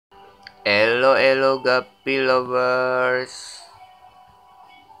Hello, guppy lovers.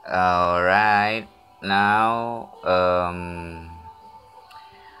 Alright, now,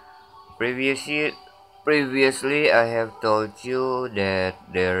 previously, previously I have told you that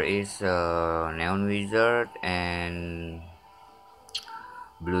there is a neon wizard and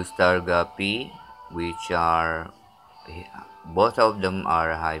blue star guppy, which are both of them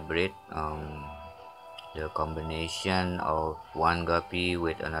are hybrid. The combination of one guppy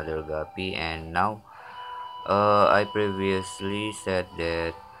with another guppy, and now I previously said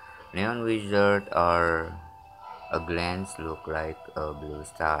that neon wizard are a glance look like a blue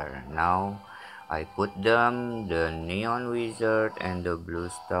star. Now I put them, the neon wizard and the blue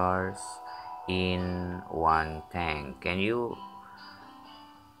stars, in one tank. Can you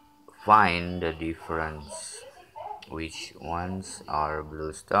find the difference? Which ones are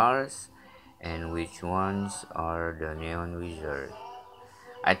blue stars and which ones are the neon wizard?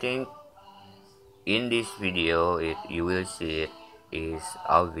 I think in this video you will see it is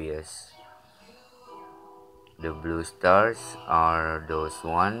obvious. The blue stars are those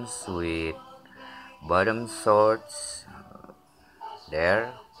ones with bottom swords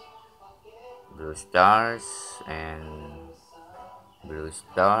there, blue stars and blue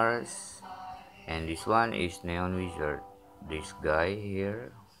stars, and this one is neon wizard, this guy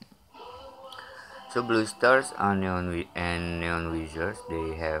here. So blue stars are and neon wizards,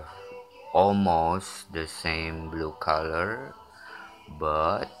 they have almost the same blue color,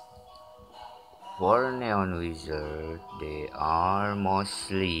 but for neon wizard they are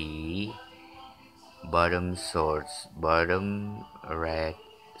mostly bottom red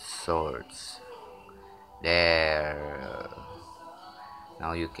swords there.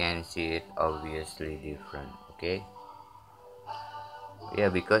 Now you can see it obviously different. Okay, yeah,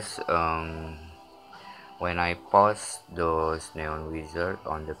 because when I post those neon wizard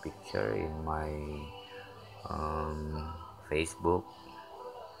on the picture in my Facebook,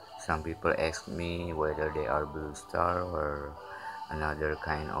 some people ask me whether they are blue star or another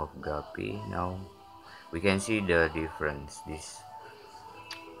kind of guppy. Now we can see the difference.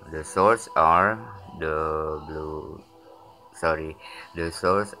 The swords are the blue sorry the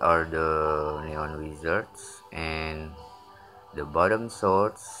swords are the neon wizards, and the bottom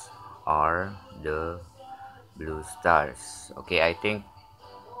swords are the blue stars. Okay, I think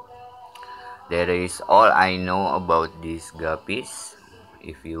that is all I know about these guppies.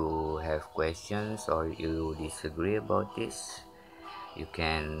 If you have questions or you disagree about this, you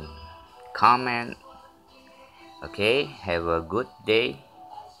can comment. Okay, have a good day.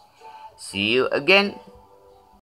 See you again.